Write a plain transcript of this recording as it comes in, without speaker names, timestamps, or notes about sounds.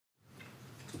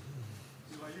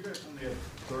You guys only had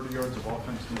 30 yards of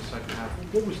offense in the second half.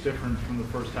 What was different from the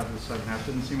first half to the second half?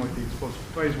 Didn't seem like the explosive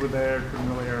plays were there.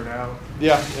 Couldn't really air it out.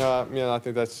 Yeah, I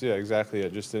think that's exactly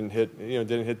it. Just didn't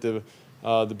hit the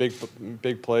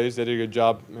big plays. They did a good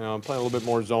job, playing a little bit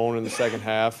more zone in the second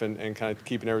half and kind of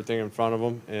keeping everything in front of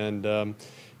them. And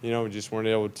we just weren't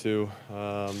able to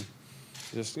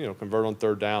convert on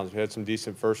third downs. We had some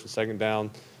decent first and second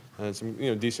down and some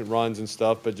decent runs and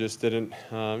stuff, but just didn't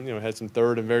had some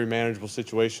third and very manageable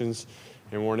situations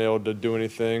and weren't able to do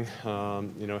anything.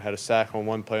 Had a sack on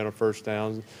one play on a first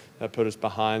down that put us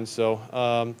behind. So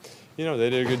they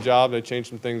did a good job. They changed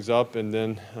some things up, and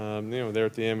then there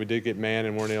at the end we did get man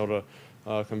and weren't able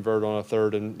to convert on a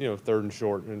third and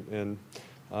short.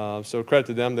 So credit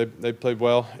to them. They played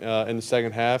well in the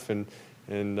second half and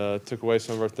took away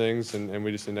some of our things, and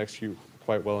we just didn't execute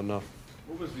quite well enough.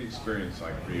 What was the experience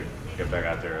like for you to get back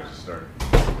out there as a starter?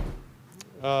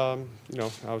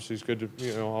 Obviously it's good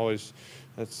to, always,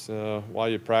 that's why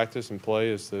you practice and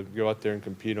play, is to go out there and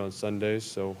compete on Sundays.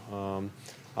 So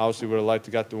obviously would have liked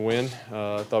to got the win.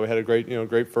 I thought we had a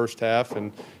great first half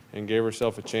and gave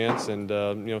ourselves a chance. And,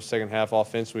 second half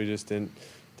offense, we just did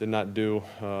not do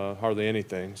hardly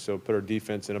anything. So put our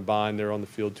defense in a bind. They're on the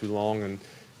field too long,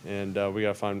 and we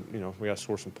got to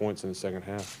score some points in the second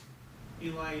half.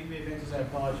 Eli, you may have answered, I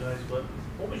apologize, but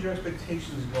what was your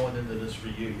expectations going into this for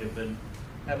you? You've been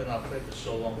having not played for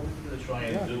so long. What were you going to try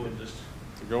and do and just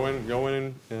go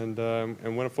in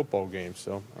and win a football game?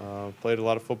 So played a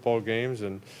lot of football games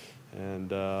and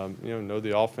know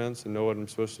the offense and know what I'm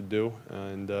supposed to do,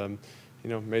 and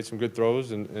made some good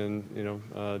throws and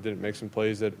didn't make some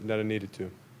plays that I needed to.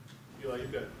 Eli,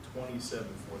 you've got 27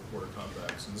 fourth quarter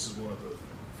comebacks, and this is one of the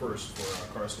first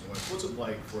for Carson Wentz. What's it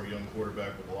like for a young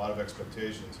quarterback with a lot of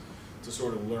expectations to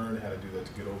sort of learn how to do that,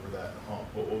 to get over that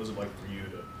hump? What was it like for you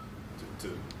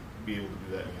to be able to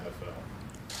do that in the NFL?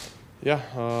 Yeah,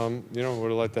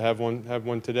 would have liked to have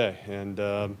one today, and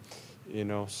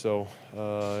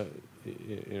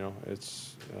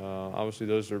it's obviously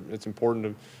it's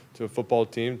important to a football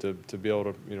team to be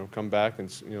able to come back and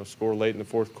score late in the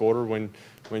fourth quarter when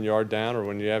you are down or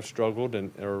when you have struggled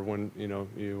or when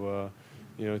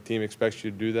a team expects you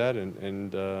to do that,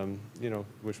 and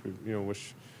wish we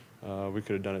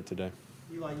could have done it today.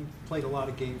 Eli, you played a lot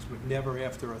of games, but never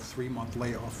after a 3-month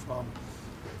layoff.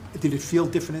 Did it feel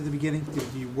different in the beginning? Did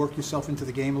you work yourself into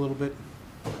the game a little bit?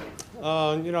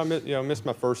 I missed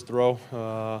my first throw,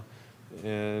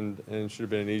 and it should have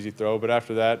been an easy throw. But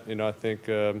after that, I think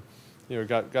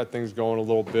got things going a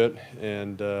little bit,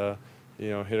 and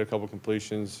hit a couple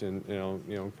completions, and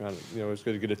it was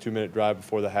good to get a 2-minute drive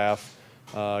before the half,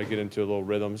 get into a little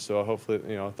rhythm. So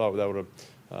hopefully, I thought that would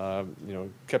have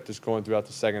kept us going throughout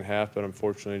the second half, but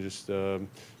unfortunately just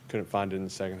couldn't find it in the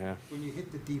second half. When you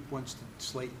hit the deep ones to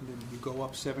Slayton and you go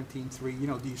up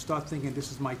 17-3, do you start thinking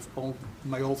this is my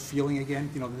old feeling again?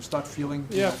 Do you start feeling?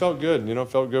 Yeah, it felt good.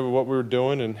 Felt good with what we were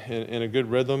doing and in a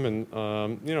good rhythm. And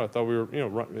I thought we were,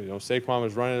 Saquon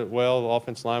was running it well. The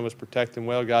offensive line was protecting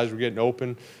well. Guys were getting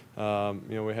open.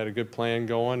 We had a good plan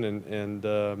going, and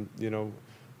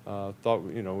thought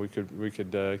we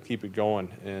could keep it going.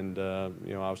 And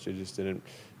obviously just it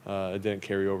didn't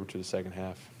carry over to the second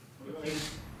half.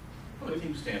 From a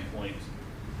team standpoint,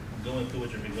 going through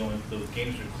what you've been going through,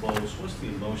 games are close. What's the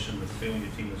emotion, the feeling your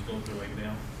team is going through right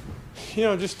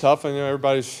now? Just tough. And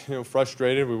everybody's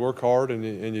frustrated. We work hard,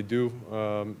 and you do.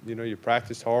 You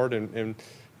practice hard, and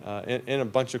in a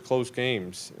bunch of close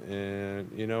games, and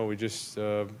we just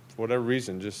for whatever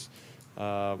reason just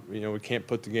we can't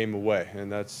put the game away,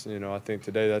 and that's I think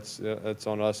today that's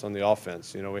on us on the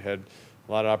offense. We had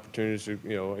a lot of opportunities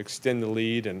to extend the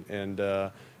lead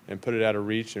and put it out of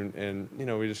reach, and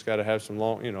we just got to have some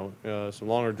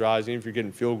longer drives. Even if you're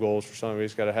getting field goals for something, we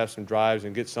just got to have some drives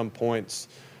and get some points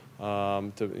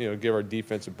to give our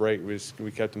defense a break.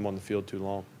 We kept them on the field too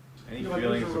long. Any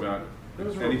feelings about? There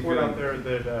was a report out there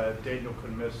that Daniel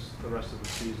could miss the rest of the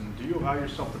season. Do you allow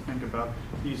yourself to think about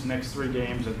these next 3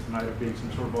 games and tonight of being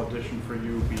some sort of audition for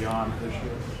you beyond this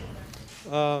year?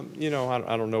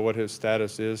 I don't know what his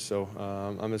status is, so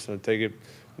I'm just going to take it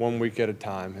 1 week at a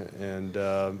time and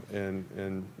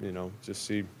just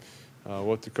see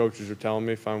what the coaches are telling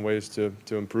me, find ways to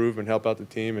improve and help out the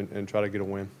team and try to get a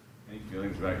win. Any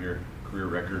feelings about your career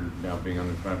record now being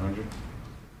under 500?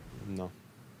 No.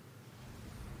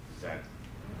 Is that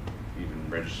even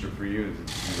registered for you?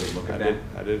 Did you look at that?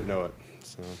 I didn't know it,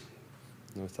 so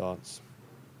no thoughts.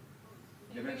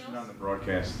 You mentioned on the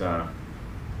broadcast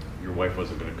your wife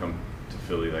wasn't going to come to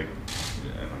Philly,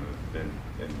 and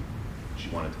she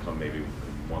wanted to come maybe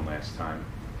one last time.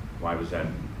 Why was that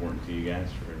important to you guys?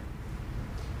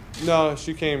 No,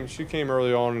 she came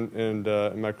early on, and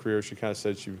in my career, she kind of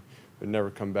said she would never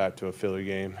come back to a Philly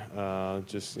game.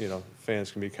 Just, you know,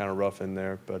 fans can be kind of rough in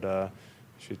there, but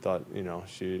she thought, you know,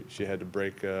 she had to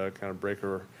break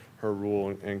her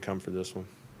rule and come for this one.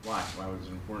 Why? Why was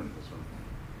it important, this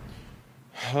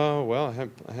one? Well,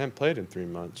 I haven't played in 3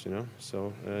 months, you know,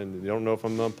 so, and you don't know if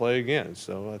I'm going to play again.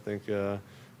 So I think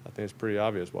it's pretty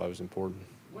obvious why it was important.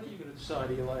 When are you going to decide,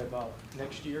 Eli, about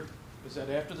next year? Is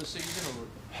that after the season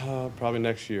or? Probably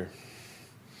next year.